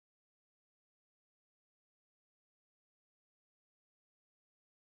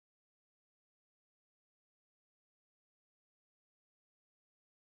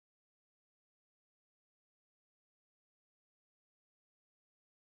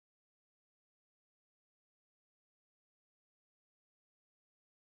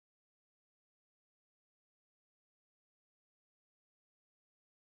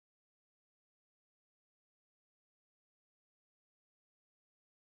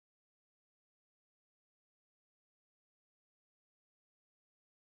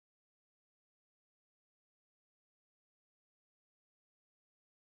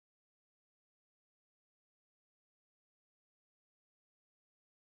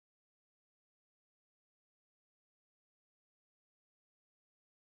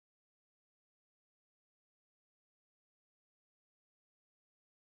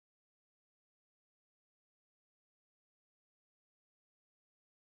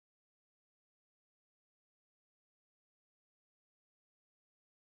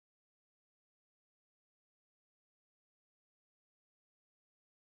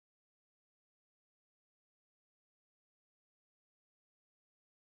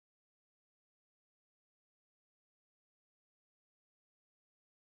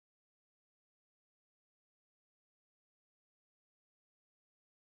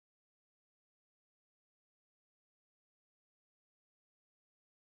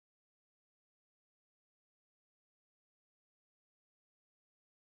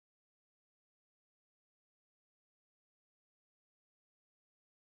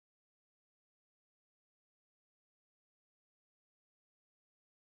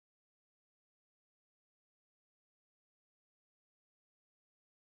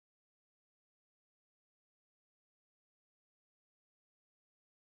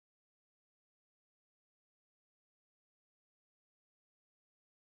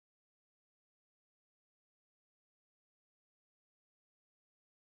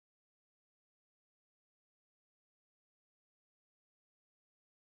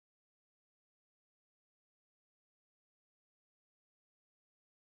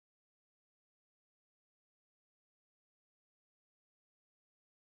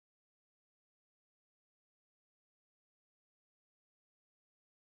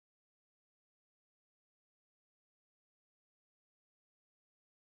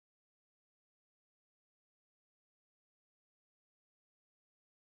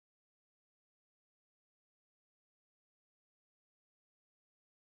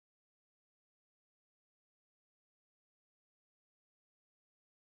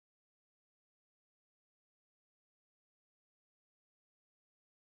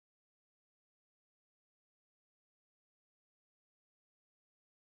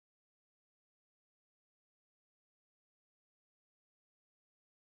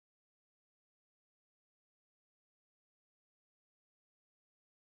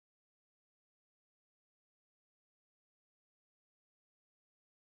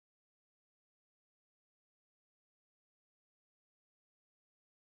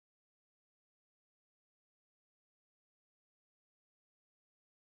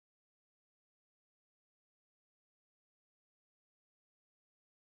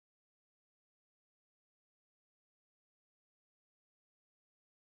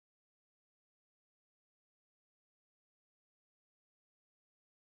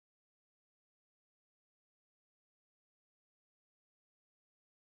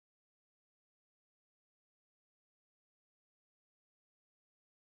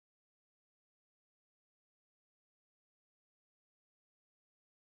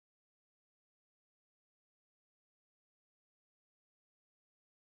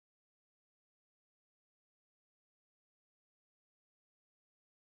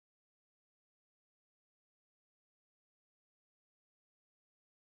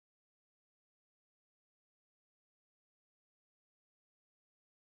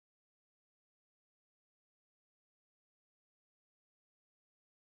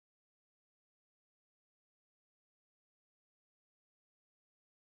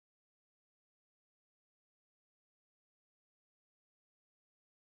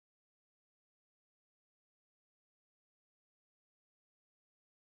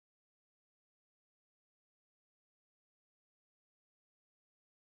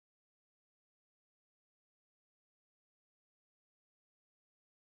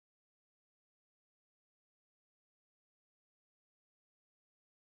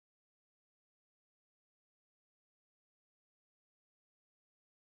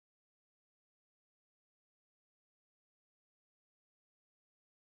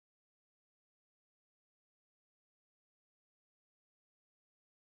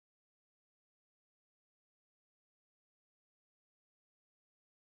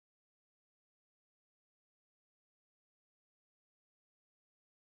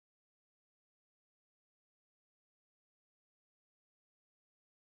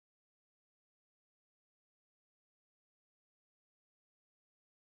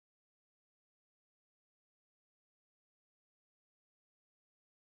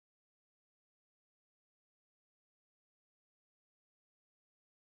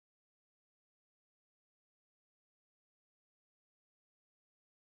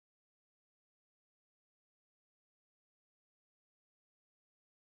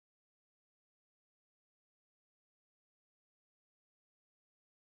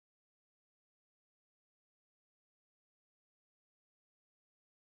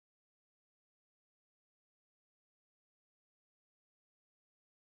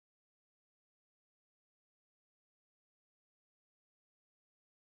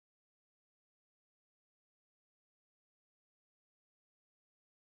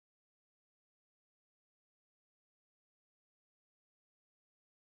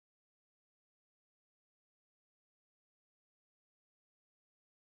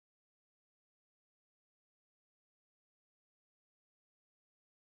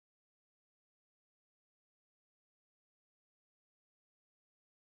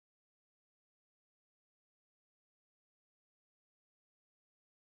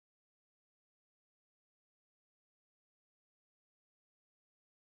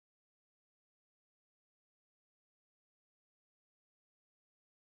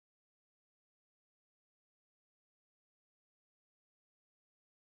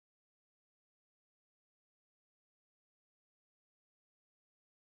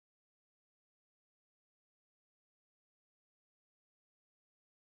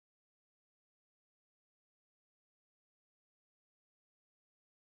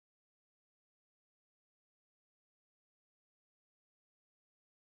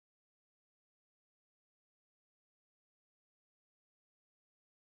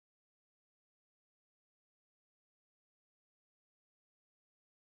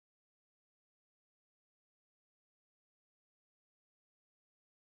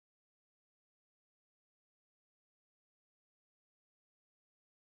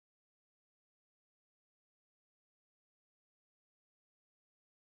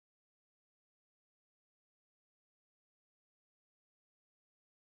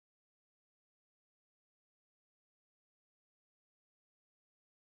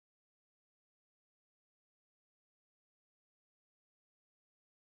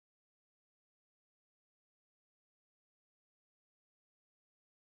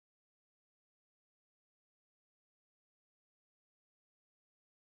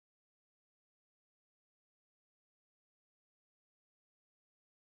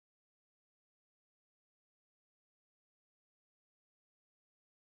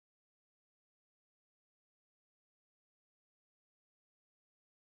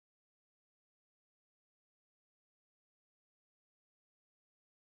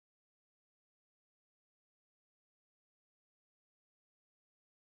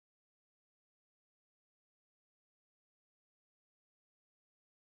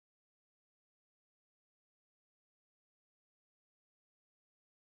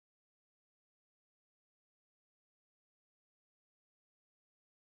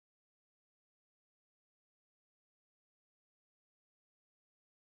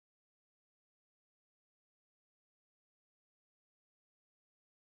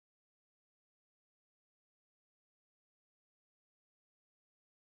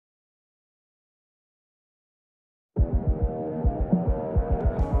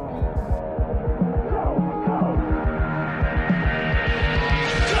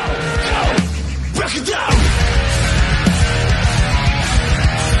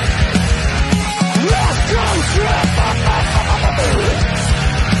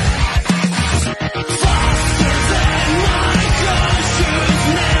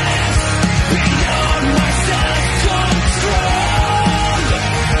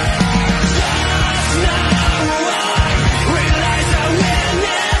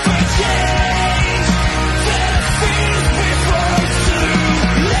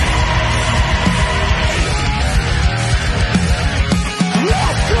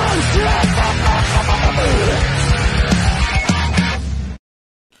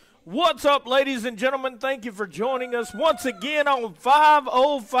What's up, ladies and gentlemen? Thank you for joining us once again on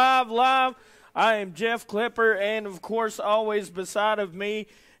 505 Live. I am Jeff Klepper, and of course, always beside of me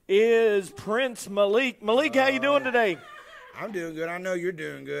is Prince Malik. Malik, how you doing today? I'm doing good. I know you're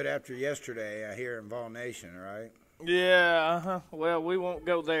doing good after yesterday here in Vol Nation, right? Yeah, Well, we won't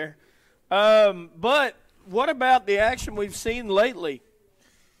go there. But what about the action we've seen lately?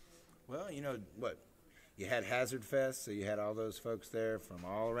 Well, you know what? You had Hazard Fest, so you had all those folks there from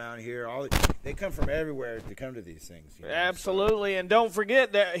all around here. They come from everywhere to come to these things. You know? Absolutely, and don't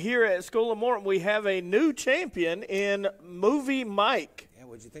forget that here at School of Morton we have a new champion in Movie Mike. Yeah,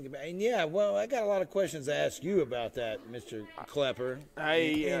 what'd you think about? And yeah, well, I got a lot of questions to ask you about that, Mr. Klepper.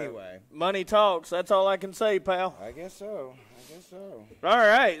 Hey, anyway, money talks. That's all I can say, pal. I guess so. All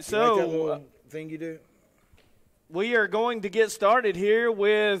right, you so like that little thing you do. We are going to get started here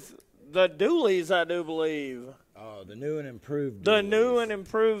with the Doolies, I do believe. Oh, the new and improved. The new and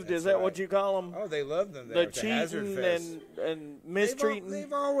improved. That's is that right. What you call them? Oh, they love them there. The cheating and mistreating.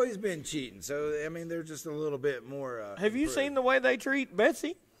 They've always been cheating. So, I mean, they're just a little bit more. Have you seen the way they treat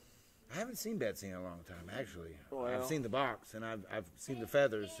Betsy? I haven't seen Betsy in a long time, actually. Well, I've seen the box, and I've seen the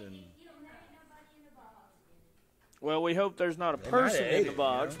feathers. And well, we hope there's not a person in the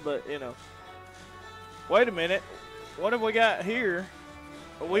box, but, you know. Wait a minute. What have we got here?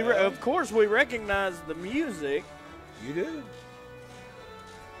 Of course, we recognize the music. You do?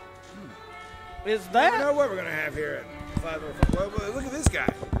 Is that? I don't know what we're going to have here at 505. Well, look at this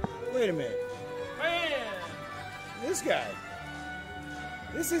guy. Wait a minute. Man. This guy.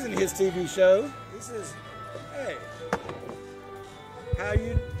 This isn't his TV show. This is, hey.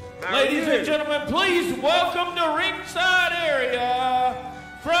 Ladies and gentlemen, please welcome to ringside area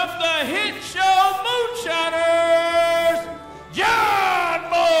from the hit show Moonshiners, John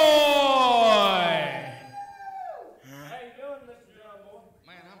Boy! How you doing, Mr. John Boy?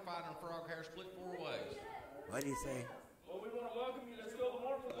 Man, I'm fighting a frog hair split 4 ways. What do you say? Well, we want to welcome you to School of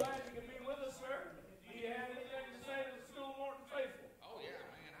Morton. We're glad you can be with us, sir. Do you have anything to say to the School of Morton faithful? Oh, yeah,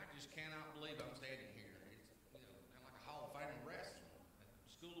 man, I just cannot believe I'm standing here. It's, I'm like a Hall of Fame wrestler.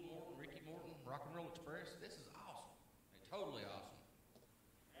 School of Morton, Ricky Morton, Rock and Roll Express. This is awesome. It's totally awesome.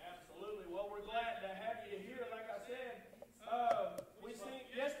 Absolutely. Well, we're glad to have you here. Like I said, we seen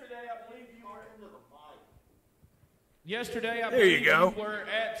yesterday, I believe you were into the fight. Yesterday, I believe you were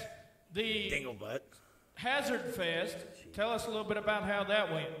at the Dinglebutt Hazard Fest. Tell us a little bit about how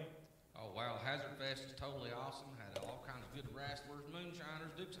that went. Oh, wow, Hazard Fest is totally awesome. Had all kinds of good wrestlers,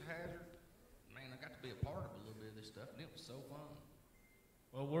 moonshiners, Dukes of Hazard. Man, I got to be a part of a little bit of this stuff, and it was so fun.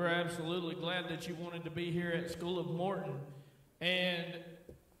 Well, we're absolutely glad that you wanted to be here at School of Morton. And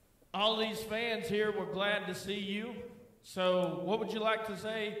all these fans here were glad to see you. So what would you like to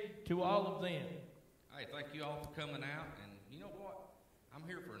say to all of them? Hey, thank you all for coming out. And you know what? I'm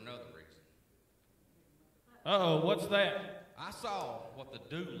here for another reason. Uh-oh, what's that? I saw what the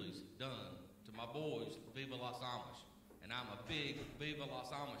Doolies done to my boys, Viva Las Amish. And I'm a big Viva Las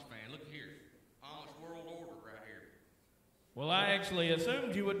Amish fan. Look here. Amish World Order right here. Well, I actually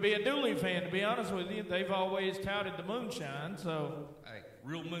assumed you would be a Dooley fan, to be honest with you. They've always touted the moonshine, so... Hey,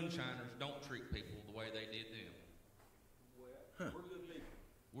 real moonshiners don't treat people the way they did them. Huh. We're good people.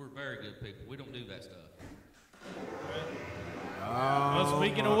 We're very good people. We don't do that stuff. Well,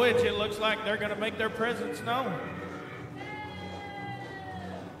 speaking of which, it looks like they're going to make their presence known.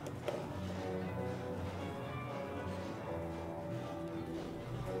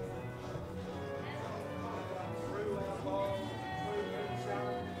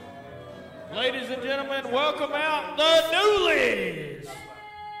 Ladies and gentlemen, welcome out the Doolies!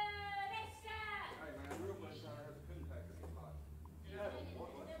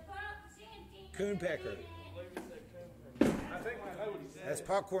 Coonpecker. That's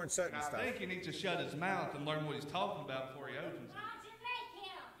popcorn Sutton stuff. I think he needs to shut his mouth and learn what he's talking about before he opens it.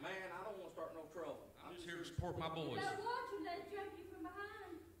 Man, I don't want to start no trouble. I'm just here to support my boys.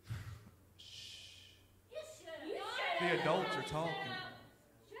 The adults are talking.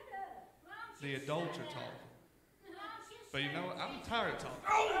 The adults are talking. But you know what? I'm tired of talking.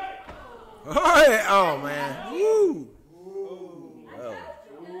 Oh man. Woo. Oh.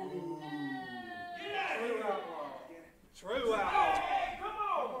 True outlaw. Hey, come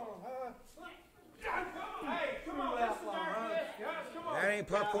on. Hey, come on. Let's start this, guys. Come on. That ain't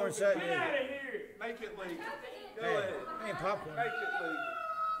popcorn Sutton. Get out of here. Make it legal. Go ahead. That ain't popcorn. Make it legal.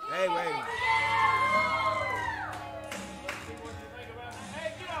 Hey, wait a minute. Hey,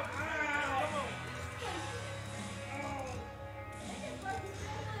 get off the ground. Come on.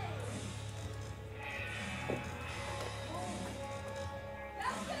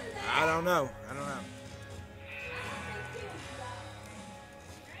 I don't know.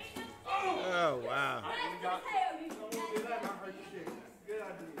 Oh,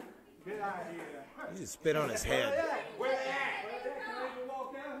 You just spit on his head.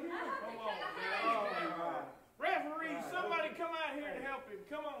 Referee, somebody come out here to help him.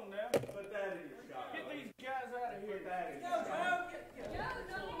 Come on now. Get these guys out of here.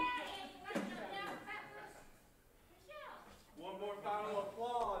 One more final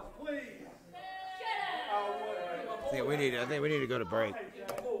applause, please. I think we need to go to break.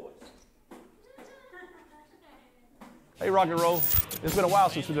 Hey, Rock and Roll. It's been a while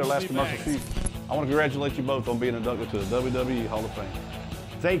since we did our last commercial season. I want to congratulate you both on being inducted to the WWE Hall of Fame.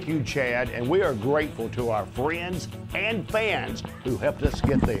 Thank you, Chad, and we are grateful to our friends and fans who helped us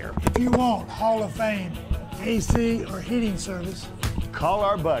get there. If you want Hall of Fame AC or heating service, Call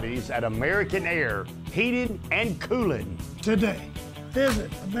our buddies at American Air Heating and Cooling today. Visit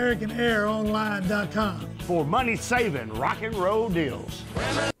AmericanAirOnline.com for money-saving rock and roll deals.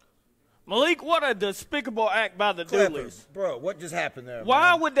 Malik, what a despicable act by the Doolies. Bro, what just happened there?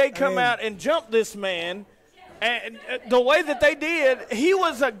 Why man? would they come out and jump this man? And the way that they did, he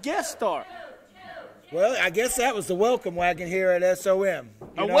was a guest star. Well, I guess that was the welcome wagon here at SOM.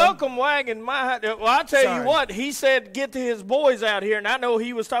 Welcome wagon. Well, I'll tell Sorry. you what, he said get to his boys out here, and I know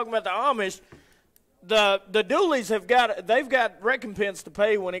he was talking about the Amish. The Doolies they've got recompense to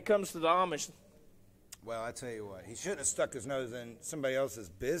pay when it comes to the Amish. Well, I tell you what, he shouldn't have stuck his nose in somebody else's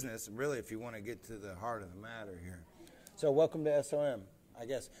business, really, if you want to get to the heart of the matter here. So welcome to SOM, I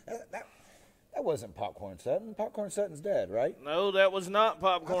guess. That wasn't Popcorn Sutton. Popcorn Sutton's dead, right? No, that was not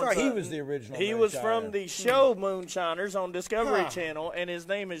Popcorn I thought Sutton. he was the original He was moonshiner. from the show Moonshiners on Discovery Channel, and his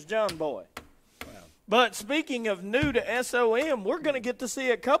name is John Boy. Wow. But speaking of new to SOM, we're going to get to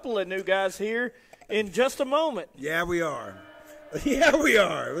see a couple of new guys here in just a moment. Yeah, we are. Yeah, we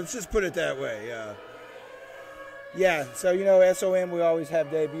are. Let's just put it that way. Yeah, so, SOM, we always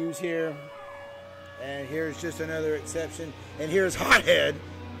have debuts here. And here's just another exception. And here's Hothead.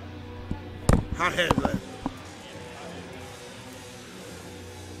 Hothead left.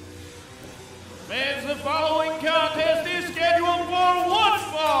 Fans, the following contest is scheduled for one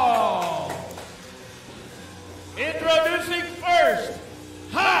fall. Introducing first,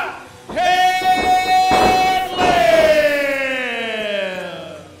 Hothead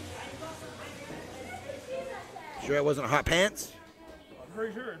Live. Sure it wasn't Hot Pants? I'm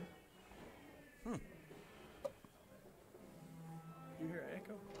pretty sure. You hear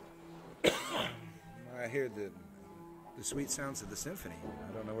an echo? I hear the sweet sounds of the symphony.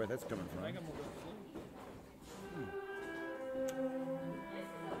 I don't know where that's coming from. I think I'm gonna go to sleep.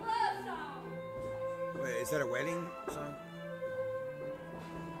 Wait, is that a wedding song?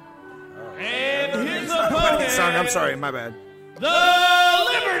 And his Wedding opponent, song. I'm sorry, my bad. the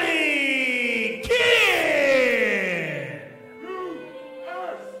Liberty Kid.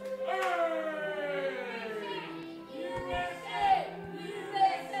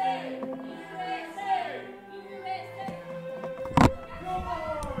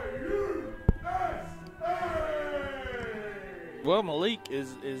 Well, Malik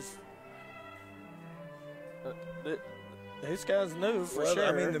is this guy's new for Well, sure.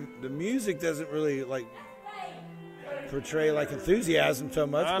 I mean, the music doesn't really portray enthusiasm so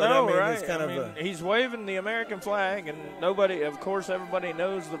much. I but know, I mean, right? it's kind of he's waving the American flag, and everybody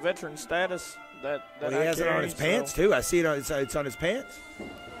knows the veteran status that Well, he I has it on his carry, pants so. too. I see it on it's on his pants.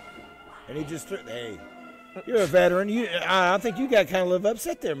 And he just hey, you're a veteran. I think you got kind of a little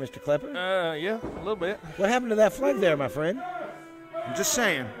upset there, Mr. Klepper. Yeah, a little bit. What happened to that flag there, my friend? I'm just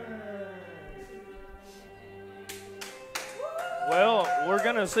saying. Well, we're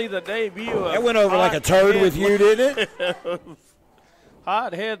gonna see the debut of That went over like a turd with you, didn't it?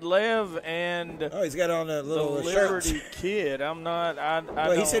 Hothead Lev and Oh, he's got on a the little shirt. Liberty Kid. I'm not.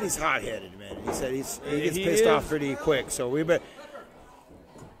 Well, he said he's hot-headed, man. He said he gets pissed off pretty quick. So we bet.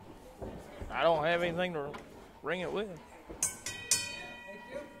 I don't have anything to ring it with.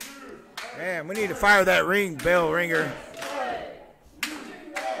 Man, we need to fire that bell ringer.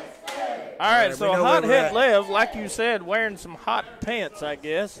 All right, we so know where we're Hothead at. Lev, like you said, wearing some hot pants, I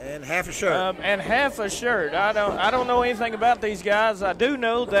guess. And half a shirt. And half a shirt. I don't know anything about these guys. I do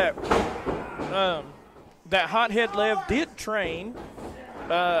know that that Hothead Lev did train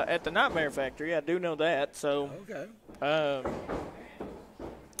at the Nightmare Factory. I do know that. So Okay.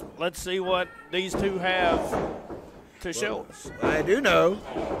 let's see what these two have to show us. I do know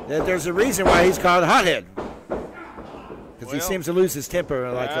that there's a reason why he's called Hothead. Because he Well, seems to lose his temper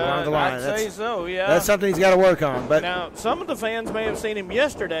along the line. I'd say so, yeah. That's something he's got to work on. But Now, some of the fans may have seen him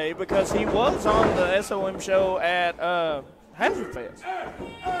yesterday because he was on the SOM show at Hazard Fest.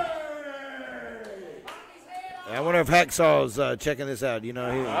 I wonder if Hacksaw's checking this out.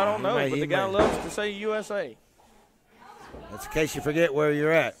 I don't know, but the guy loves to say USA. That's in case you forget where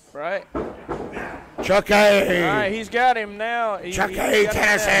you're at. Right. Chucky. All right, he's got him now. Chucky, he's got him now.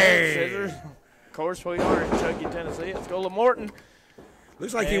 Tennessee. Scissors. Of course, we are in Chucky, Tennessee at School of Morton.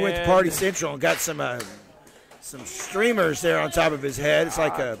 Looks like he went to Party Central and got some streamers there on top of his head. It's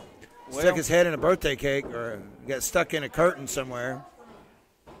like stuck his head in a birthday cake or got stuck in a curtain somewhere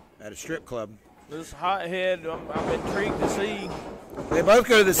at a strip club. This hothead, I'm intrigued to see. They both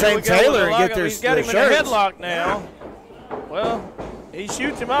go to the same tailor and get their shirts. He's got him in a headlock now. Well, he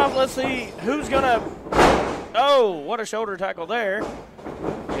shoots him off. Let's see who's going to. Oh, what a shoulder tackle there.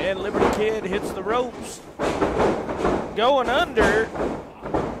 And Liberty Kid hits the ropes. Going under,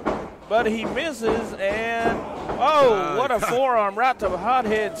 but he misses. And, what a forearm right to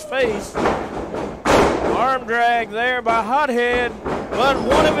Hothead's face. Arm drag there by Hothead, but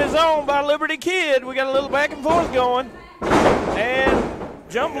one of his own by Liberty Kid. We got a little back and forth going. And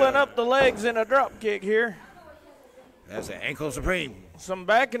jumbling up the legs in a drop kick here. That's an ankle supreme. Some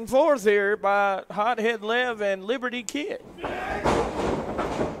back and forth here by Hothead Lev and Liberty Kid.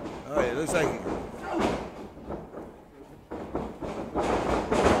 Oh, it looks like.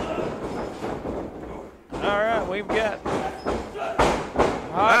 All right, we've got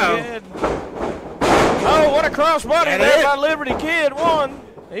Hothead. Oh, what a crossbody there by Liberty Kid. One.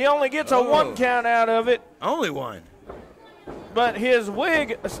 He only gets a 1 count out of it. Only one. But his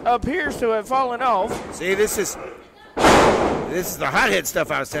wig appears to have fallen off. See, this is the hothead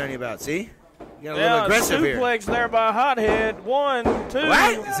stuff I was telling you about. See, you got a little aggressive here. Suplex there by Hothead. 1, 2.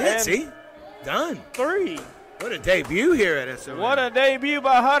 What? Is it? See, done. 3. What a debut here at SOM. What a debut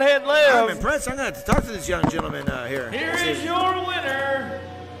by Hothead Lev. I'm impressed. I'm going to have to talk to this young gentleman here. Here is your winner,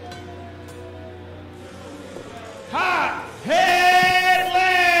 Hothead Lev.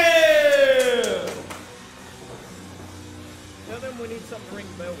 Tell them we need something to ring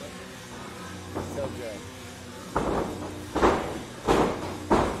the bell with. So good.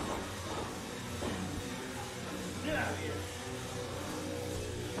 Get out of here.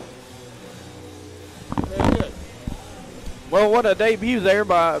 Very good. Well, what a debut there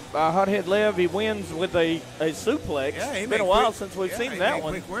by Hothead Lev. He wins with a suplex. Yeah, it's been a while since we've seen that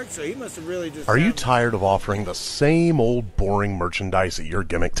one. Quick work, so he must have really just. Are you tired of offering the same old boring merchandise at your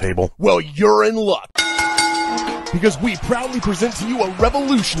gimmick table? Well, you're in luck. Because we proudly present to you a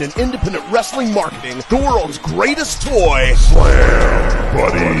revolution in independent wrestling marketing, the world's greatest toy, Slam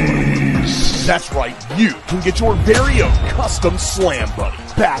Buddies. That's right, you can get your very own custom Slam Buddy.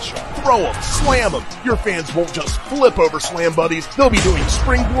 Bash them, throw them, slam them. Your fans won't just flip over Slam Buddies, they'll be doing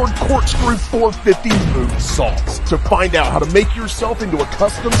springboard, corkscrew, 450 moonsaults. To find out how to make yourself into a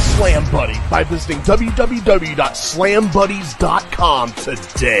custom Slam Buddy by visiting www.slambuddies.com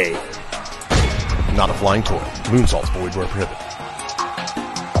today. Not a flying toy. Moonsaults void where prohibited.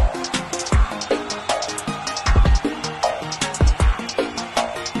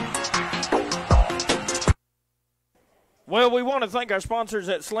 Well, we want to thank our sponsors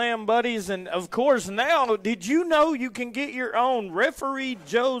at Slam Buddies, and of course now, did you know you can get your own Referee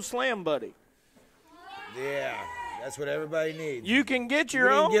Joe Slam Buddy? Yeah, that's what everybody needs. You can get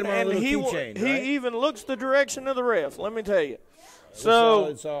your own, and he even looks the direction of the ref, let me tell you. So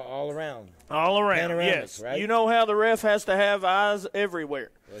it's all around. All around, yes. Right? You know how the ref has to have eyes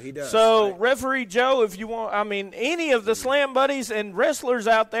everywhere. Well, he does. So, right? Referee Joe, if you want, any of the Slam Buddies and wrestlers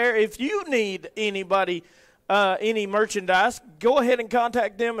out there, if you need anybody, any merchandise, go ahead and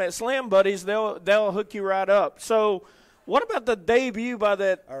contact them at Slam Buddies. They'll hook you right up. So, what about the debut by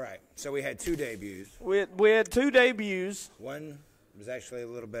that? All right. So we had 2 debuts. We had 2 debuts. One was actually a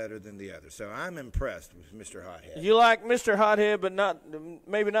little better than the other. So I'm impressed with Mr. Hothead. You like Mr. Hothead, but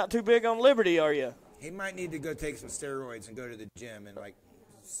maybe not too big on Liberty, are you? He might need to go take some steroids and go to the gym and, I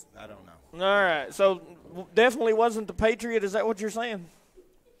don't know. All right. So definitely wasn't the Patriot. Is that what you're saying?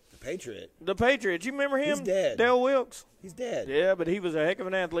 The Patriot? The Patriot. You remember him? He's dead. Dale Wilkes? He's dead. Yeah, but he was a heck of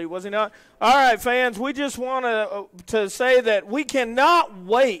an athlete, was he not? All right, fans, we just want to say that we cannot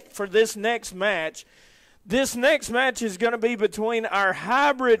wait for this next match. This next match is going to be between our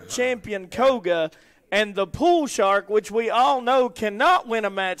hybrid champion, Koga, and the Pool Shark, which we all know cannot win a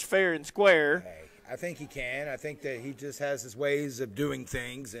match fair and square. Hey, I think he can. I think that he just has his ways of doing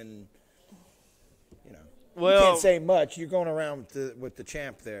things, and, you can't say much. You're going around with the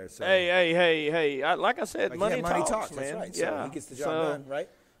champ there. So. Hey. Like I said, money talks, man. That's right. Yeah. So he gets the job done, right?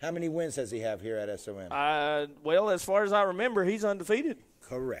 How many wins does he have here at SOM? Well, as far as I remember, he's undefeated.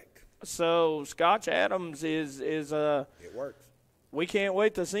 Correct. So Scotch Adams is it works. We can't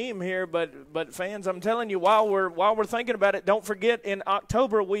wait to see him here, but fans, I'm telling you, while we're thinking about it, don't forget in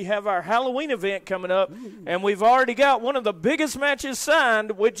October we have our Halloween event coming up, and we've already got one of the biggest matches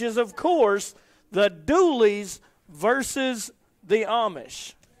signed, which is of course the Dooleys versus the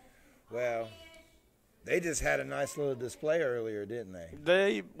Amish. Well, they just had a nice little display earlier, didn't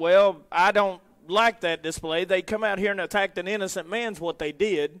they? I don't like that display. They come out here and attacked an innocent man's what they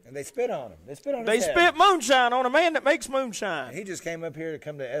did. And they spit on him. They spit on his They head. spit moonshine on a man that makes moonshine. And he just came up here to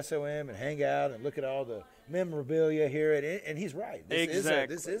come to SOM and hang out and look at all the memorabilia here. And he's right.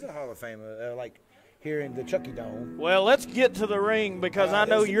 This is a Hall of Fame, like here in the Chucky Dome. Well, let's get to the ring because I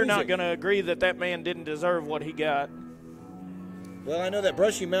know there's the you're not music. going to agree that man didn't deserve what he got. Well, I know that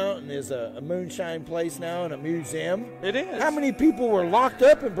Brushy Mountain is a moonshine place now and a museum. It is. How many people were locked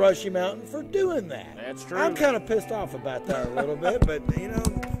up in Brushy Mountain for doing that? That's true. I'm kind of pissed off about that a little bit, but,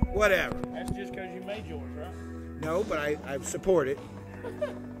 whatever. That's just because you made yours, right? No, but I support it.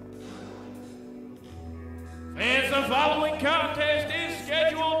 Fans, the following contest is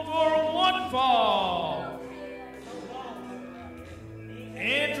scheduled for one fall.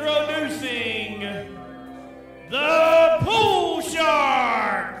 Introducing the Pool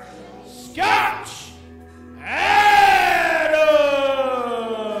Shark, Scotch Adam.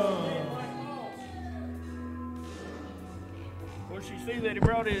 Of course, you see that he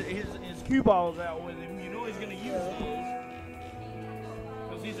brought his cue balls out with him. You know he's going to use those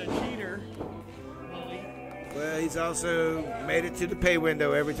because he's a cheater. Well, he's also made it to the pay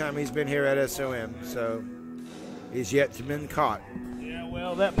window every time he's been here at SOM, so he's yet to been caught. Yeah,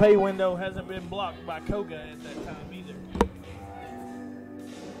 well, that pay window hasn't been blocked by Koga at that time either.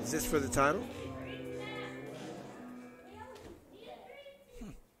 Is this for the title?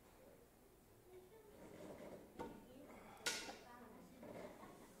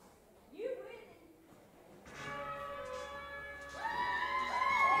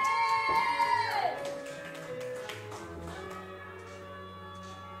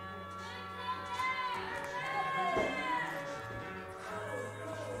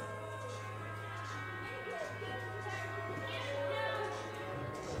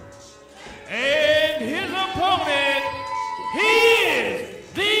 And his opponent, he is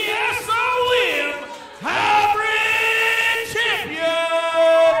the SOM Hybrid Champion,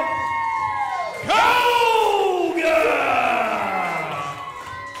 Koga!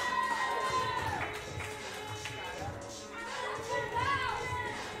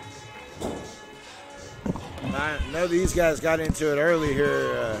 I know these guys got into it early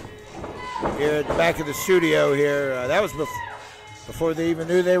here, here at the back of the studio here. That was before they even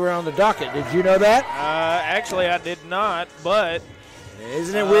knew they were on the docket. Did you know that? Actually, I did not, but...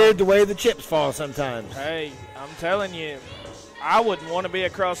 Isn't it weird the way the chips fall sometimes? Hey, I'm telling you, I wouldn't want to be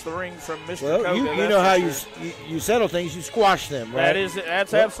across the ring from Mr. Well, Koga. you know how you settle things. You squash them, right?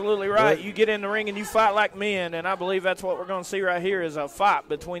 That's absolutely right. You get in the ring and you fight like men, and I believe that's what we're going to see right here is a fight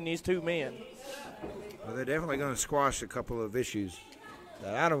between these two men. Well, they're definitely going to squash a couple of issues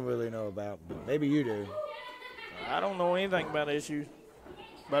that I don't really know about, but maybe you do. I don't know anything about issues,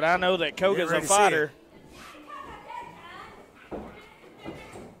 but I know that Koga's a ready to see fighter.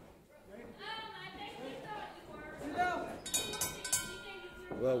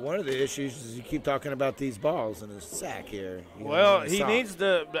 Well, one of the issues is you keep talking about these balls in his sack here. Well, he needs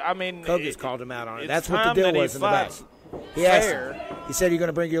to. I mean, Koga's called him out on it. it's That's what the time deal that he was in the back. fights He asked fair. him. He said, "You're going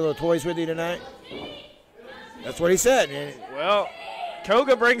to bring your little toys with you tonight." That's what he said. And Well,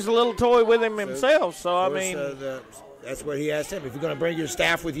 Koga brings a little toy with him himself, so I mean, that's what he asked him. If you're going to bring your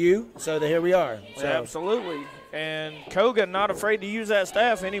staff with you, so here we are. So, absolutely. And Koga not afraid to use that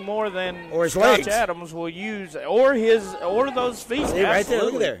staff any more than Or his Scotch legs. Adams will use, or those feet. See right there,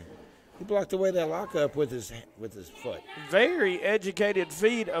 look Absolutely. at there. He blocked away that lockup with his foot. Very educated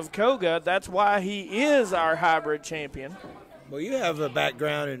feet of Koga. That's why he is our hybrid champion. Well, you have a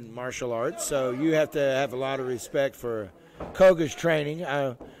background in martial arts, so you have to have a lot of respect for Koga's training.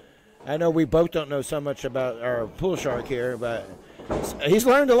 I know we both don't know so much about our pool shark here, but he's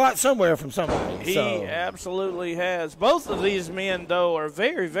learned a lot somewhere from somebody. He absolutely has. Both of these men, though, are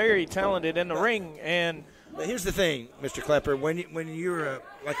very, very talented in the ring. And but here's the thing, Mr. Klepper, when you're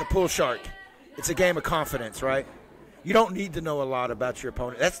like a pool shark, it's a game of confidence, right? You don't need to know a lot about your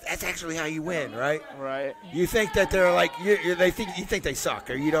opponent. That's actually how you win, right? Right. You think that they're like you think they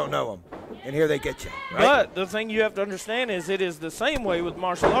suck or you don't know them, and here they get you. Right? But the thing you have to understand is it is the same way with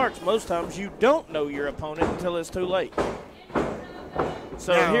martial arts. Most times you don't know your opponent until it's too late.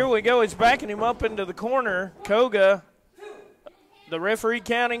 So Now, here we go. He's backing him up into the corner. Koga, the referee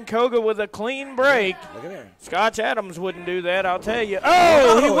counting Koga with a clean break. Look at there. Scotch Adams wouldn't do that, I'll tell you.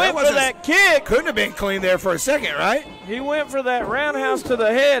 Oh, he went for that kick. Couldn't have been clean there for a second, right? He went for that roundhouse to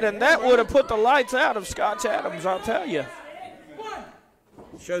the head, and that would have put the lights out of Scotch Adams, I'll tell you.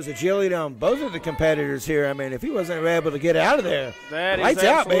 Shows agility on both of the competitors here. I mean, if he wasn't able to get out of there, that is lights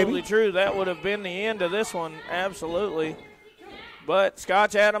out, absolutely baby. true. That would have been the end of this one, absolutely. But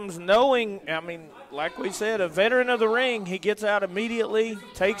Scotch Adams, knowing, I mean, like we said, a veteran of the ring, he gets out immediately,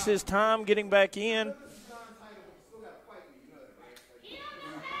 takes his time getting back in.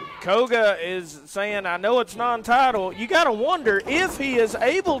 Koga is saying, I know it's non-title. You got to wonder if he is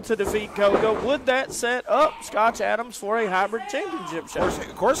able to defeat Koga, would that set up Scotch Adams for a hybrid championship shot?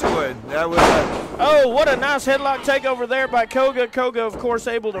 Of course it would. That would. Oh, what a nice headlock takeover there by Koga. Koga, of course,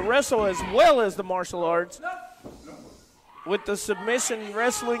 able to wrestle as well as the martial arts with the submission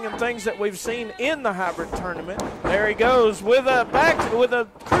wrestling and things that we've seen in the hybrid tournament. There he goes with a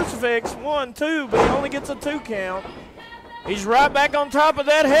crucifix, 1, 2, but he only gets a 2 count. He's right back on top of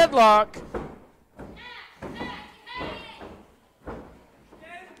that headlock.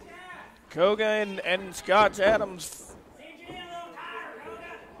 Koga and Scotch Adams.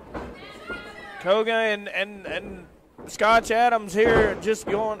 Koga and Scotch Adams here just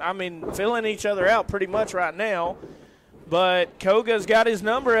going, I mean, filling each other out pretty much right now. But Koga's got his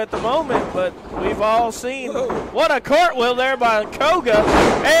number at the moment, but we've all seen what a cartwheel there by Koga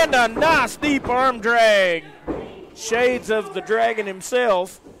and a nice deep arm drag. Shades of the dragon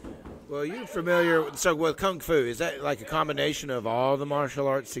himself. Well, you're familiar with Kung Fu. Is that like a combination of all the martial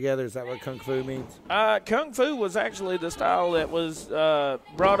arts together? Is that what Kung Fu means? Kung Fu was actually the style that was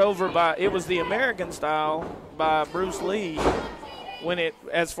brought over by, it was the American style by Bruce Lee.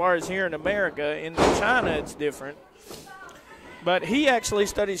 As far as here in America, in China it's different. But he actually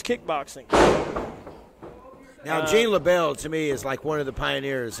studies kickboxing. Now, Gene LaBelle, to me, is like one of the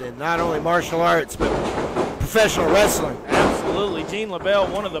pioneers in not only martial arts, but professional wrestling. Absolutely. Gene LaBelle,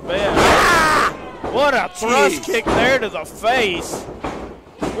 one of the best. What a thrust kick there to the face.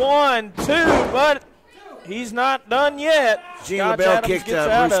 1, 2, but he's not done yet. Gene Scotch LaBelle Adams kicked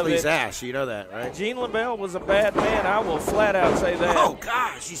Bruce Lee's ass. You know that, right? Gene LaBelle was a bad man. I will flat out say that. Oh,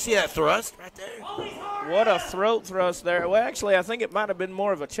 gosh. You see that thrust right there? What a throat thrust there. Well, actually, I think it might have been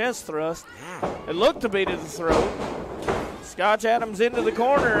more of a chest thrust. Yeah. It looked to be to the throat. Scotch Adams into the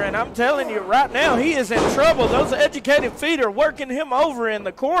corner, and I'm telling you right now, he is in trouble. Those educated feet are working him over in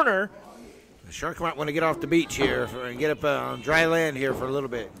the corner. The Shark might want to get off the beach here and get up on dry land here for a little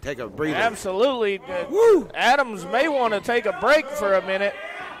bit and take a breather. Absolutely. Adams may want to take a break for a minute,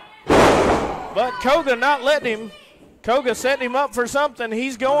 but Koga not letting him. Koga setting him up for something.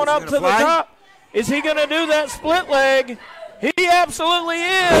 He's going up to the top. Is he going to do that split leg? He absolutely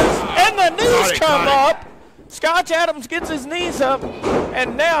is. And the knees come up. Scotch Adams gets his knees up,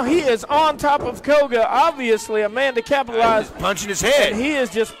 and now he is on top of Koga. Obviously, a man to capitalize. Punching his head. And he is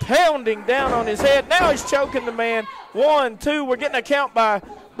just pounding down on his head. Now he's choking the man. 1, 2. We're getting a count by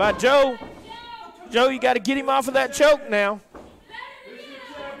Joe. Joe, you got to get him off of that choke now.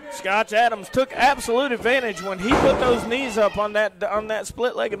 Scotch Adams took absolute advantage when he put those knees up on that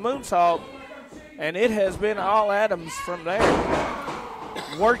split-legged moonsault, and it has been all Adams from there.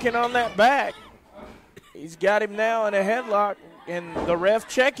 Working on that back. He's got him now in a headlock, and the ref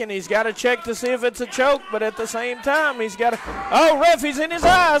checking. He's got to check to see if it's a choke, but at the same time, he's got to. Oh, ref, he's in his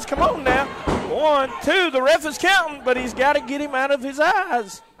eyes. Come on now. 1, 2. The ref is counting, but he's got to get him out of his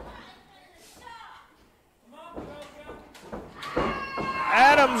eyes.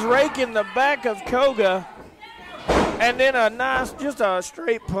 Adams raking the back of Koga, and then a nice, just a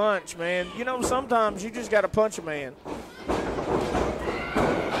straight punch, man. You know, sometimes you just got to punch a man.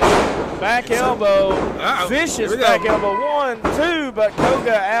 Back elbow, vicious back elbow, 1, 2, but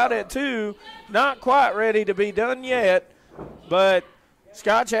Koga out at 2. Not quite ready to be done yet, but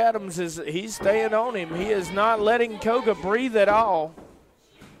Scotch Adams he's staying on him. He is not letting Koga breathe at all.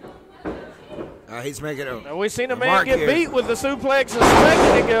 He's making a. We've seen a man get beat with the suplex a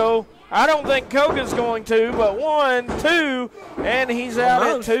second ago. I don't think Koga's going to, but 1, 2, and he's out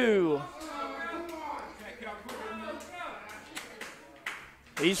at 2.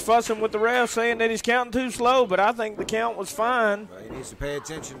 He's fussing with the ref, saying that he's counting too slow, but I think the count was fine. Well, he needs to pay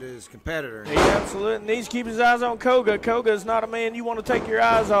attention to his competitor. He absolutely needs to keep his eyes on Koga. Koga is not a man you want to take your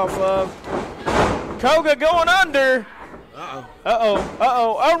eyes off of. Koga going under. A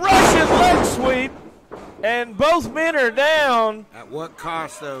Russian leg sweep, and both men are down. At what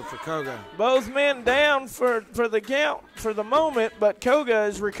cost, though, for Koga? Both men down for the count for the moment, but Koga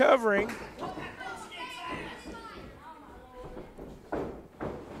is recovering.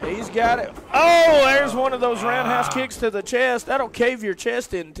 He's got it. Oh, there's one of those roundhouse kicks to the chest. That'll cave your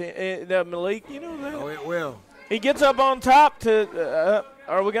chest in, Malik. You know that? Oh, it will. He gets up on top to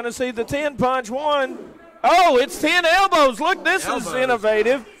are we going to see the 10 punch? 1. Oh, it's 10 elbows. Look, this is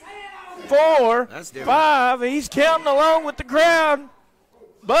innovative. 4, 5. He's counting along with the crowd.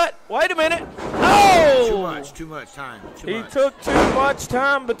 But wait a minute. Oh! Too much time. He took too much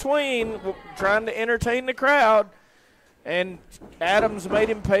time between trying to entertain the crowd, and Adams made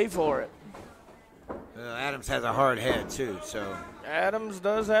him pay for it. Adams has a hard head, too, so. Adams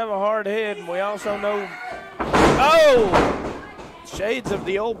does have a hard head, and we also know. Oh! Shades of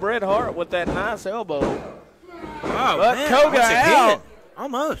the old Bret Hart with that nice elbow. Oh, but man, Koga out.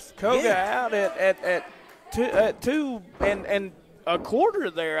 Almost. Koga out at 2 and a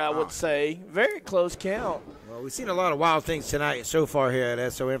quarter there, I would say. Very close count. Well, we've seen a lot of wild things tonight so far here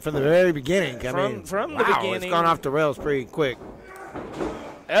at SOM from the very beginning. From the beginning. It's gone off the rails pretty quick.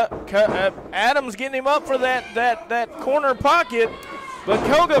 Adams getting him up for that corner pocket, but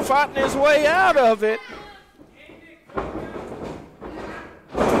Koga fighting his way out of it.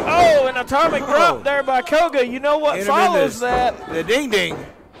 Oh, an atomic drop there by Koga. You know what follows that? The ding-ding.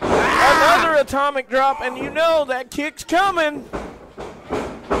 Another atomic drop, and you know that kick's coming.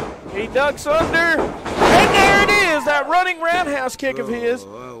 He ducks under, and there it is, that running roundhouse kick of his.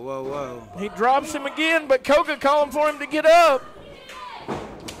 Whoa. He drops him again, but Koga calling for him to get up.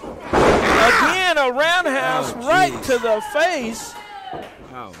 Again, a roundhouse right to the face.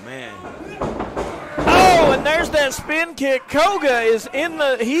 Oh, man. Oh, and there's that spin kick. Koga is in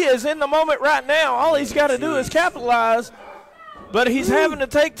the moment right now. All he's got to do is capitalize, but he's having to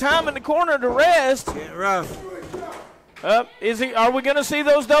take time in the corner to rest. Getting rough. Are we going to see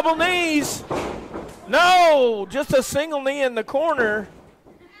those double knees? No, just a single knee in the corner.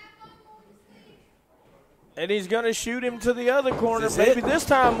 And he's going to shoot him to the other corner. Maybe this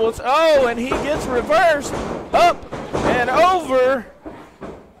time and he gets reversed. Up and over.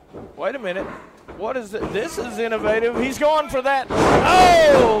 Wait a minute. What is it? This is innovative. He's going for that.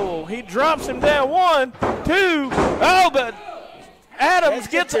 Oh, he drops him down 1, 2. Oh, but Adams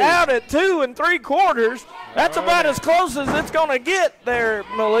gets out at 2 3/4. That's about as close as it's going to get there,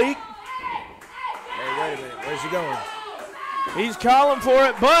 Malik. Hey, wait a minute. Where's he going? He's calling for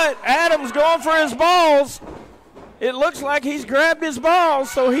it, but Adams going for his balls. It looks like he's grabbed his balls,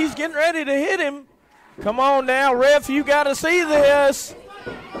 so he's getting ready to hit him. Come on now, ref, you got to see this.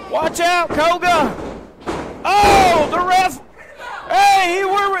 Watch out, Koga. Oh, the ref. Hey,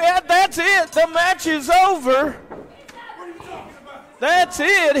 that's it. The match is over. That's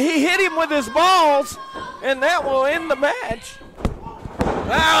it. He hit him with his balls, and that will end the match.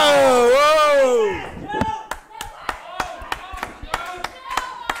 Oh, whoa.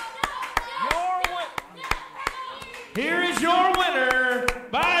 Here is your winner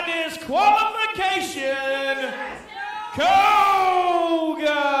by disqualification,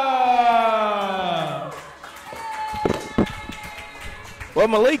 Koga. Well,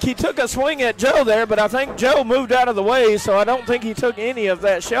 Malik, he took a swing at Joe there, but I think Joe moved out of the way, so I don't think he took any of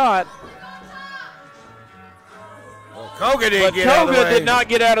that shot. Well, Koga did not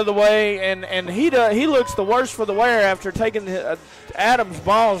get out of the way, and he looks the worse for the wear after taking Adams'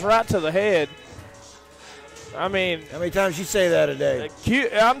 balls right to the head. I mean, how many times you say that a day?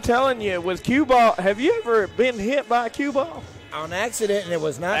 I'm telling you, with cue ball, have you ever been hit by a cue ball? On accident, and it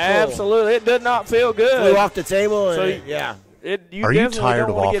was not cool. Absolutely. It did not feel good. Flew off the table, and Are you tired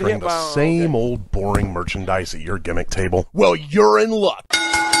of offering the same old boring merchandise at your gimmick table? Well, you're in luck.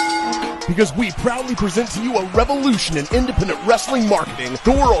 Because we proudly present to you a revolution in independent wrestling marketing,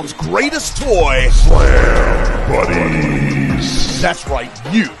 the world's greatest toy, Slam Buddies. That's right,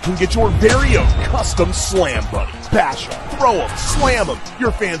 you can get your very own custom Slam Buddies. Bash them, throw them, slam them.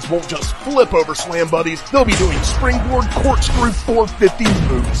 Your fans won't just flip over Slam Buddies, they'll be doing springboard, corkscrew, 450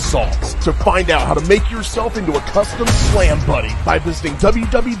 moonsaults. So find out how to make yourself into a custom Slam Buddy by visiting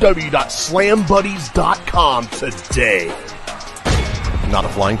www.slambuddies.com today. Not a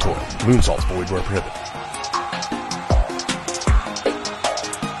flying toy. Moonsaults void where prohibited.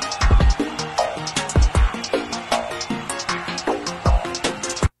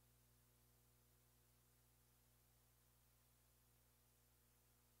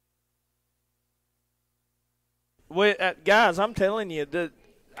 Guys, I'm telling you,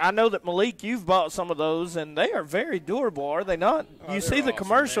 I know that, Malik, you've bought some of those, and they are very durable, are they not? You see the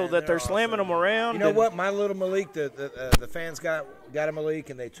commercial that they're slamming them around. You know what? My little Malik, the fans got a Malik,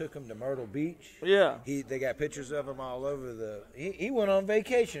 and they took him to Myrtle Beach. Yeah. They got pictures of him all over he went on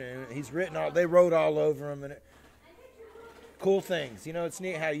vacation, and they wrote all over him, and cool things. You know, it's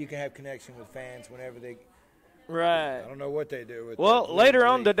neat how you can have connection with fans whenever they. Right. I don't know what they do with. Well, later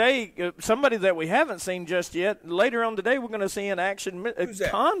on today, somebody that we haven't seen just yet. Later on today, we're going to see in action.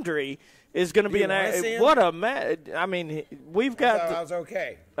 Condry is going to be an action. What a match! I mean, we've got. I was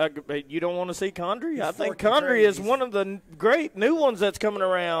okay. You don't want to see Condry? I think Condry is one of the great new ones that's coming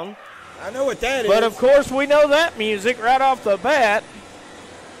around. I know what that is. But of course, we know that music right off the bat.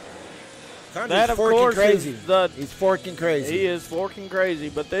 That, of course, crazy. He's forking crazy. He is forking crazy,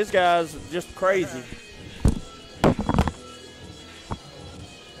 but this guy's just crazy.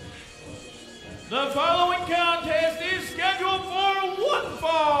 The following contest is scheduled for one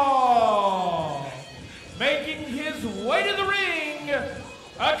fall. Making his way to the ring,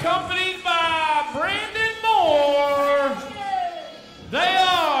 accompanied by Brandon Moore.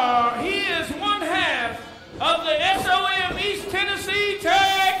 He is one half of the SOM East Tennessee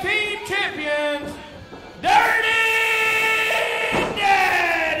Tag Team Champions, Dirty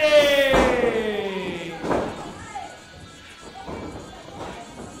Daddy.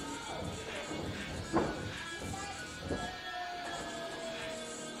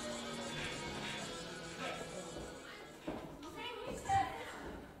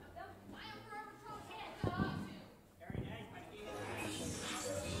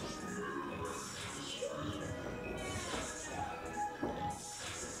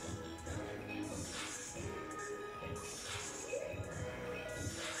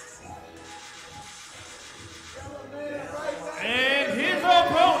 And his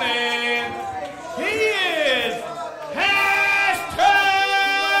opponent, he is #YellowMan.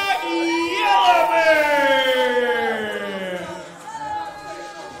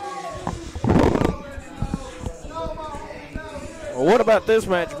 Well, what about this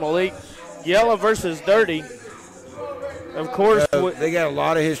match, Malik? Yellow versus Dirty. Of course, they got a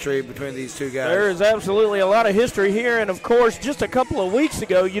lot of history between these two guys. There is absolutely a lot of history here, and of course, just a couple of weeks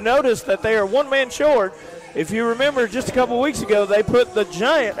ago, you noticed that they are one man short. If you remember, just a couple of weeks ago, they put the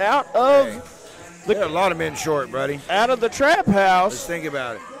Giant out of There are a lot of men short, buddy. Out of the trap house. Let's think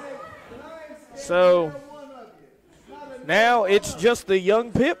about it. So now it's just the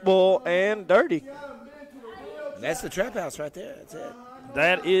young Pitbull and Dirty. That's the trap house right there. That's it.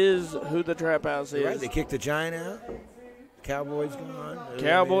 That is who the trap house is. Right, they kicked the Giant out. Cowboys gone.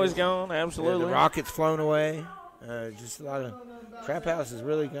 Cowboys gone, absolutely. Yeah, the Rockets flown away. Just a lot of trap house has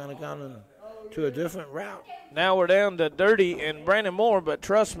really kind of gone to a different route. Now we're down to Dirty and Brandon Moore, but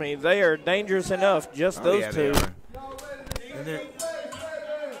trust me, they are dangerous enough, just those two.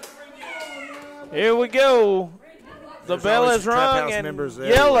 Here we go. The bell is rung, and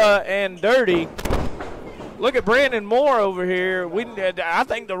Yella and Dirty. Look at Brandon Moore over here. I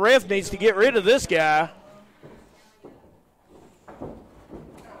think the ref needs to get rid of this guy.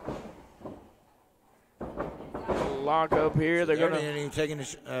 Lock up here. They're going to. Yella ain't even taking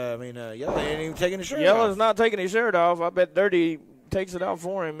his shirt off. Yella's not taking his shirt off. I bet Dirty takes it off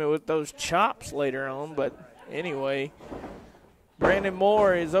for him with those chops later on. But anyway, Brandon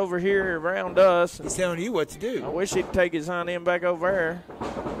Moore is over here around us. He's telling you what to do. I wish he'd take his hind end back over there.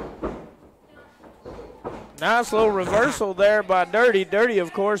 Nice little reversal there by Dirty. Dirty,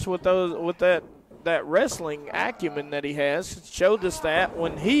 of course, with that wrestling acumen that he has, showed us that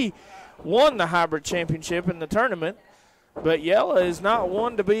when he won the hybrid championship in the tournament. But Yella is not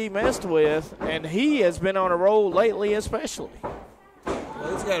one to be messed with, and he has been on a roll lately especially.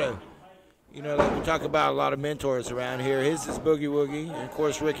 Well, he's got like we talk about a lot of mentors around here. His is Boogie Woogie, and of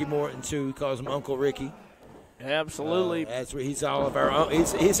course Ricky Morton too. He calls him Uncle Ricky. Absolutely. That's what he's all of our. He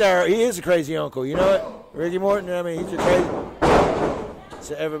is a crazy uncle. You know what, Ricky Morton? I mean, he's a crazy.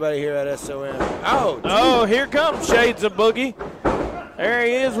 So everybody here at SOM. Oh, here comes Shades of Boogie. There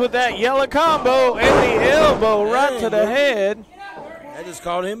he is with that yellow combo and the elbow right to the head. I just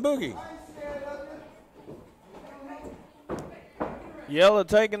called him Boogie. Yella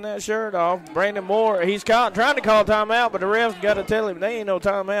taking that shirt off. Brandon Moore, he's trying to call timeout, but the ref's got to tell him they ain't no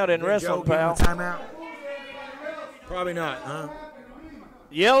timeout in wrestling, pal. Timeout? Probably not, huh?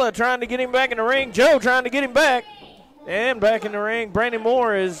 Yella trying to get him back in the ring. Joe trying to get him back. And back in the ring. Brandon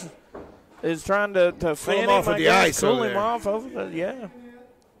Moore is trying to fan him off with the ice, cool him off over the, yeah.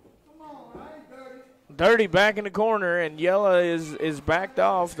 Dirty back in the corner, and Yella is backed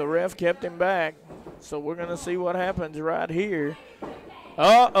off. The ref kept him back. So we're going to see what happens right here.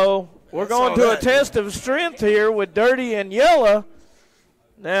 Uh-oh. We're going to a test of strength here with Dirty and Yella.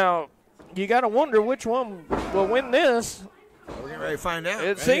 Now, you got to wonder which one will win this. We're getting ready to find out.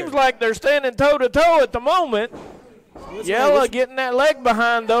 It seems like they're standing toe-to-toe at the moment. Yella getting that leg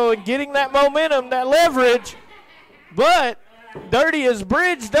behind, though, and getting that momentum, that leverage. But Dirty is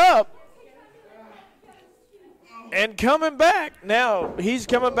bridged up and coming back. Now, he's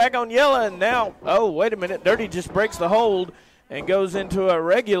coming back on Yella, and now, oh, wait a minute. Dirty just breaks the hold and goes into a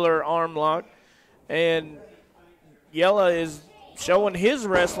regular arm lock. And Yella is showing his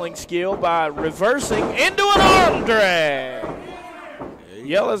wrestling skill by reversing into an arm drag.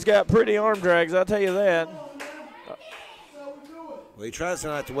 Yella's got pretty arm drags, I'll tell you that. Well, he tries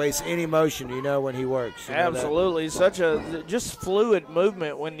not to waste any motion, when he works. Absolutely. Such a just fluid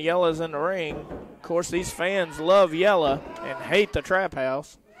movement when Yella's in the ring. Of course, these fans love Yella and hate the Trap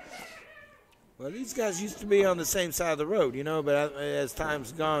House. Well, these guys used to be on the same side of the road, but as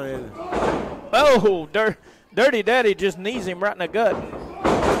time's gone. Oh, Dirty Daddy just knees him right in the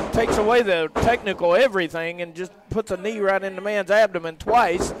gut. Takes away the technical everything and just puts a knee right in the man's abdomen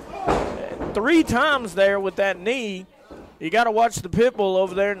twice. 3 times there with that knee. You got to watch the pit bull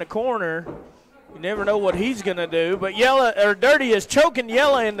over there in the corner. You never know what he's going to do. But Dirty is choking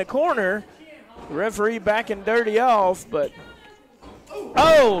Yella in the corner. The referee backing Dirty off, but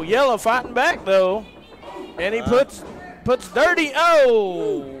Yella fighting back though, and he puts Dirty.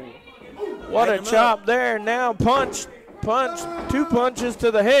 What a chop there! Now punch, 2 punches to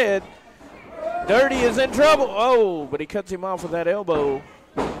the head. Dirty is in trouble. But he cuts him off with that elbow.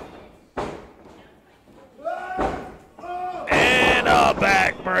 And a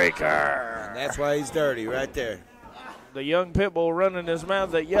backbreaker. And that's why he's dirty right there. The young pit bull running his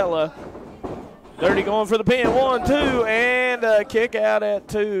mouth at Yella. Dirty going for the pin. 1, 2, and a kick out at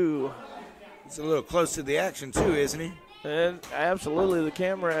 2. He's a little close to the action too, isn't he? And absolutely, the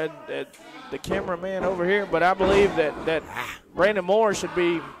cameraman over here. But I believe that Brandon Moore should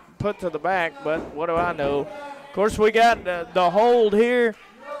be put to the back. But what do I know? Of course, we got the hold here.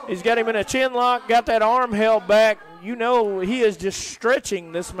 He's got him in a chin lock. Got that arm held back. He is just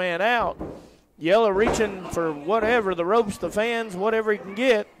stretching this man out. Yella reaching for whatever, the ropes, the fans, whatever he can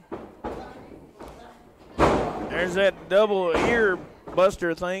get. There's that double ear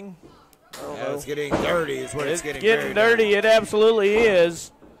buster thing. It's getting dirty is what it's getting. Getting dirty, it absolutely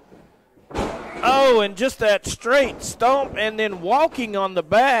is. And just that straight stomp and then walking on the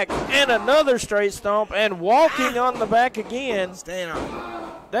back and another straight stomp and walking on the back again. Staying on.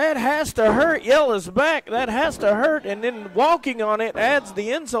 That has to hurt Yella's back. That has to hurt. And then walking on it adds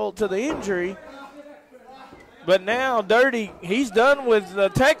the insult to the injury. But now Dirty, he's done with the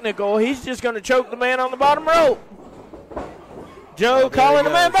technical. He's just going to choke the man on the bottom rope. Joe calling the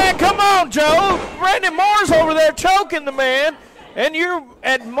man back. Come on, Joe. Brandon Moore's over there choking the man. And you're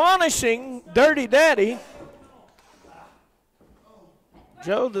admonishing Dirty Daddy.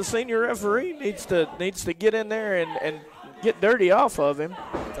 Joe, the senior referee, needs to get in there and get Dirty off of him.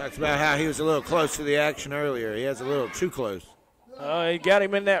 Talks about how he was a little close to the action earlier. He has a little too close. He got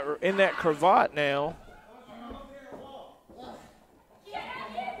him in that cravat now.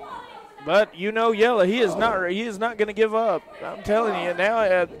 But Yella, he is not going to give up. I'm telling you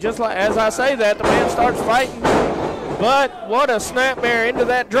now. Just like as I say that, the man starts fighting. But what a snapmare into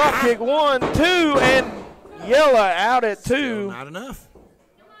that drop kick. 1, 2, and Yella out at 2. Still not enough.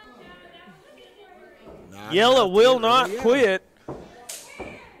 Yella will not quit.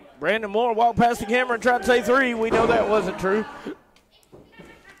 Brandon Moore walked past the camera and tried to say 3. We know that wasn't true.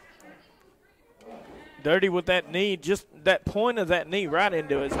 Dirty with that knee, just that point of that knee right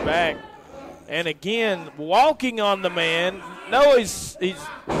into his back. And again, walking on the man. No, he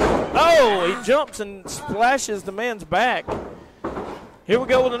jumps and splashes the man's back. Here we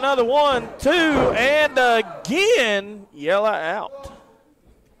go with another 1, 2, and again, Yella out.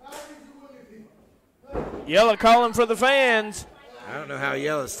 Yella calling for the fans. I don't know how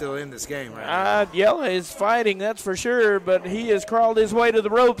Yella's still in this game right now. Yella is fighting, that's for sure, but he has crawled his way to the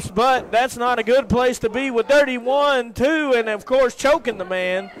ropes, but that's not a good place to be with Dirty. 1, 2, and of course choking the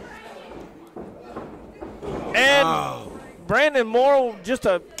man. And Brandon Moore, just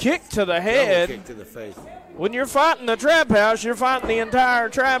a kick to the head. Double kick to the face. When you're fighting the Trap House, you're fighting the entire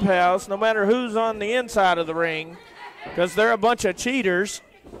Trap House, no matter who's on the inside of the ring, because they're a bunch of cheaters.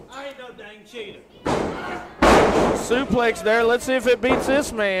 I ain't no dang cheater. Suplex there. Let's see if it beats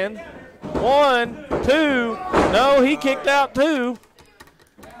this man. 1, 2. No, he kicked out 2.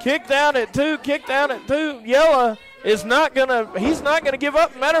 Kicked out at 2. Kicked out at 2. Yella is not he's not gonna give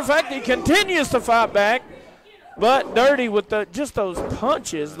up. Matter of fact, he continues to fight back. But Dirty with just those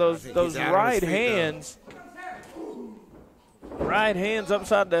punches, those right hands. Right hands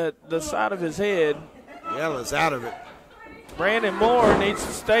upside the side of his head. Yella's out of it. Brandon Moore needs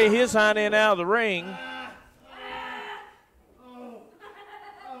to stay his hind end out of the ring.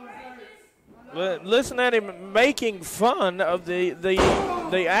 Listen at him making fun of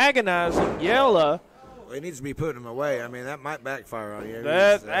the agonizing Yella. Well, he needs to be putting him away. I mean, that might backfire on you.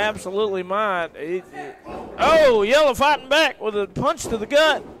 That absolutely might. Yella fighting back with a punch to the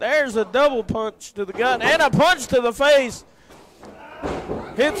gut. There's a double punch to the gut and a punch to the face.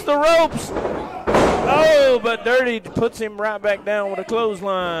 Hits the ropes. But Dirty puts him right back down with a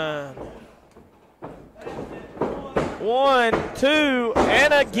clothesline. 1, 2,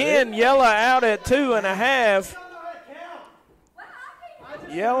 and again, Yella out at 2.5.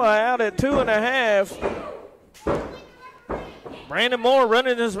 Yella out at 2.5. Brandon Moore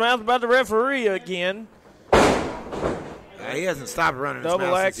running his mouth about the referee again. He hasn't stopped running his mouth.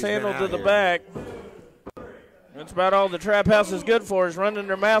 Double axe handle to the back. That's about all the Trap House is good for, is running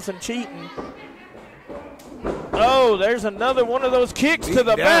their mouth and cheating. Oh, there's another one of those kicks to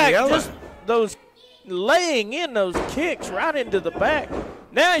the back. Just those laying in those kicks right into the back.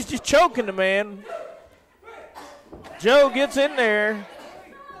 Now he's just choking the man. Joe gets in there.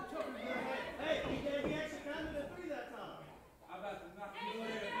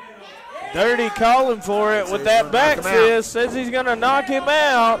 Dirty calling for it with that back fist. Says he's going to knock him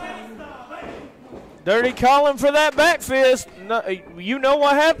out. Dirty calling for that back fist. No, you know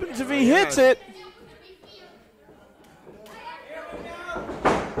what happens if he hits it.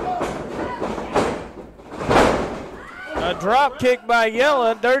 A drop kick by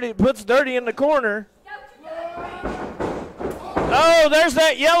Yella. Dirty puts Dirty in the corner. Oh, there's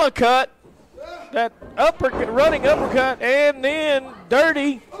that Yella cut. That running uppercut, and then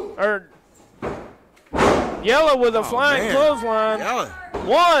Dirty, or Yella with a flying clothesline. Yella.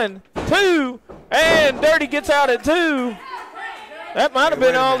 1, 2, and Dirty gets out at 2. That might have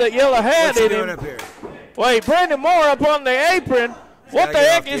been all that Yella had in him. Up here? Wait, Brandon Moore up on the apron. What the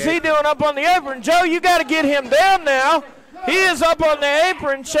heck is he doing up on the apron? Joe, you got to get him down now. He is up on the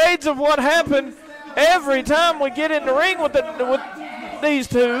apron. Shades of what happened every time we get in the ring with these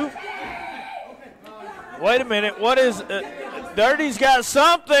two. Wait a minute. What is Dirty's got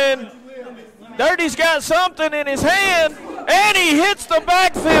something. Dirty's got something in his hand, and he hits the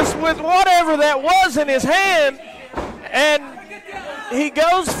back fist with whatever that was in his hand, and he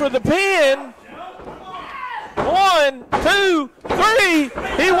goes for the pin. 1, 2, 3.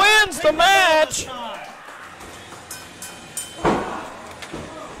 He wins the match.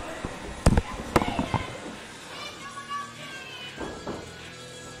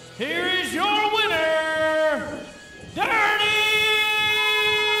 Here is your winner, Dirty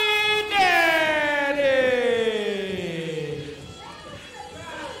Daddy.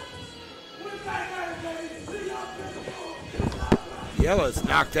 Yella's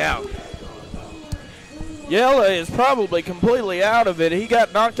knocked out. Yella is probably completely out of it. He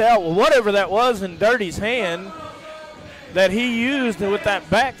got knocked out with whatever that was in Dirty's hand that he used with that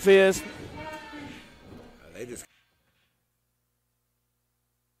back fist.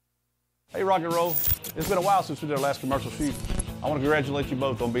 Hey, Rock and Roll. It's been a while since we did our last commercial shoot. I want to congratulate you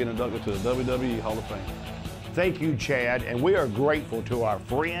both on being inducted to the WWE Hall of Fame. Thank you, Chad, and we are grateful to our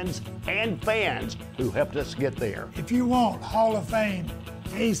friends and fans who helped us get there. If you want Hall of Fame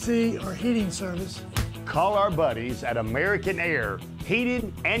AC or heating service, call our buddies at American Air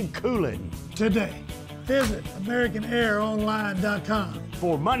Heating and Cooling today. Visit AmericanAirOnline.com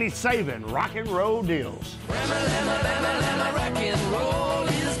for money-saving rock and roll deals.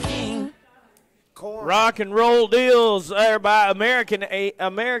 Rock and roll deals there by American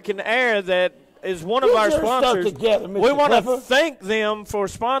Air, that is one of our sponsors. We want to thank them for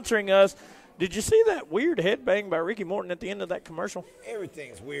sponsoring us. Did you see that weird headbang by Ricky Morton at the end of that commercial?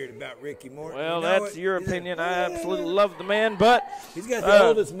 Everything's weird about Ricky Morton. Well, that's your opinion. I absolutely love the man, but he's got the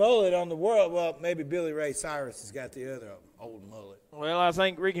oldest mullet on the world. Well, maybe Billy Ray Cyrus has got the other old mullet. Well, I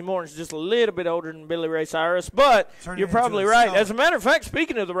think Ricky Morton's just a little bit older than Billy Ray Cyrus, but you're probably right. As a matter of fact,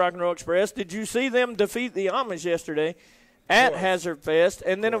 speaking of the Rock and Roll Express, did you see them defeat the Amish yesterday at Hazard Fest?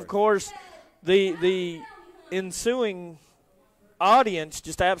 And then, of course, the ensuing audience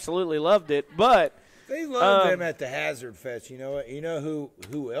just absolutely loved it. But they loved them at the Hazard Fest. You know what? You know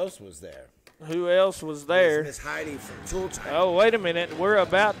who else was there? Who else was there? Miss Heidi from Tool Time. Oh, wait a minute. We're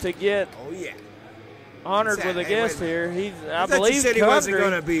about to get honored with a guest here. I believe you said he wasn't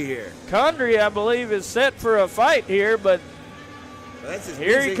going to be here. Condry, I believe, is set for a fight here, but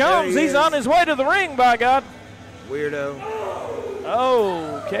here he comes. He's on his way to the ring, by God. Weirdo.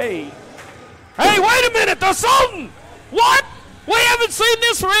 Okay. Hey, wait a minute. The Sultan. What? We haven't seen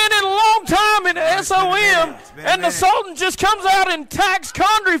this man in a long time in SOM, and the Sultan just comes out and attacks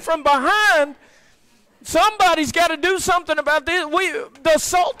Condry from behind. Somebody's got to do something about this. The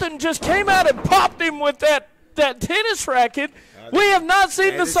Sultan just came out and popped him with that tennis racket. We have not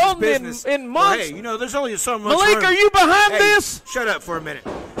seen the Sultan in months. Well, hey, you know, there's only so much Malik, room. are you behind this? Shut up for a minute.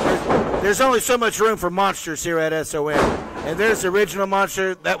 There's only so much room for monsters here at SOM. And there's the original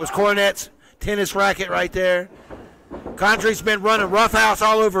monster. That was Cornette's tennis racket right there. Condry's been running roughhouse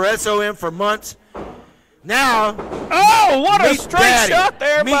all over SOM for months. Now, what a straight shot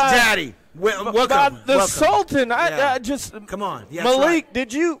there by Daddy. Welcome. The Sultan. I just come on. Malik, right.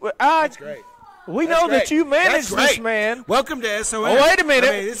 did you? That's great. We know great. that you manage That's this great. man. Welcome to SOM. Oh, wait a minute.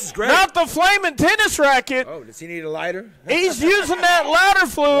 I mean, this is great. Not the flaming tennis racket. Oh, does he need a lighter? He's using that lighter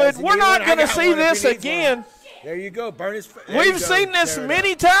fluid. Does he We're need not one? going I to got see one if this he needs again. one. There you go. Burn his. We've seen this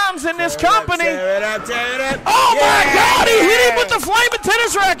many times in this company. Tear it up, tear it up. Oh, my Yeah! God, he hit him with the flaming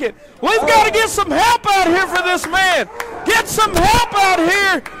tennis racket. We've got to get some help out here for this man. Get some help out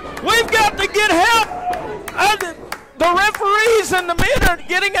here. We've got to get help. The referees and the men are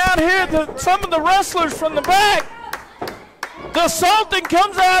getting out here, some of the wrestlers from the back. The Sultan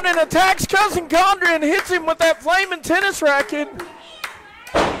comes out and attacks Cousin Condra and hits him with that flaming tennis racket.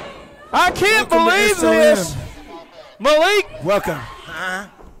 I can't believe this. Malik. Welcome.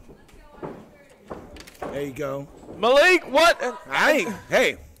 There you go. Malik, what? I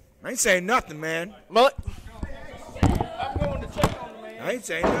ain't saying nothing, man. Malik. I'm going to check on the man. I ain't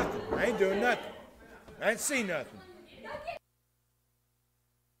saying nothing. I ain't doing nothing. I ain't seen nothing.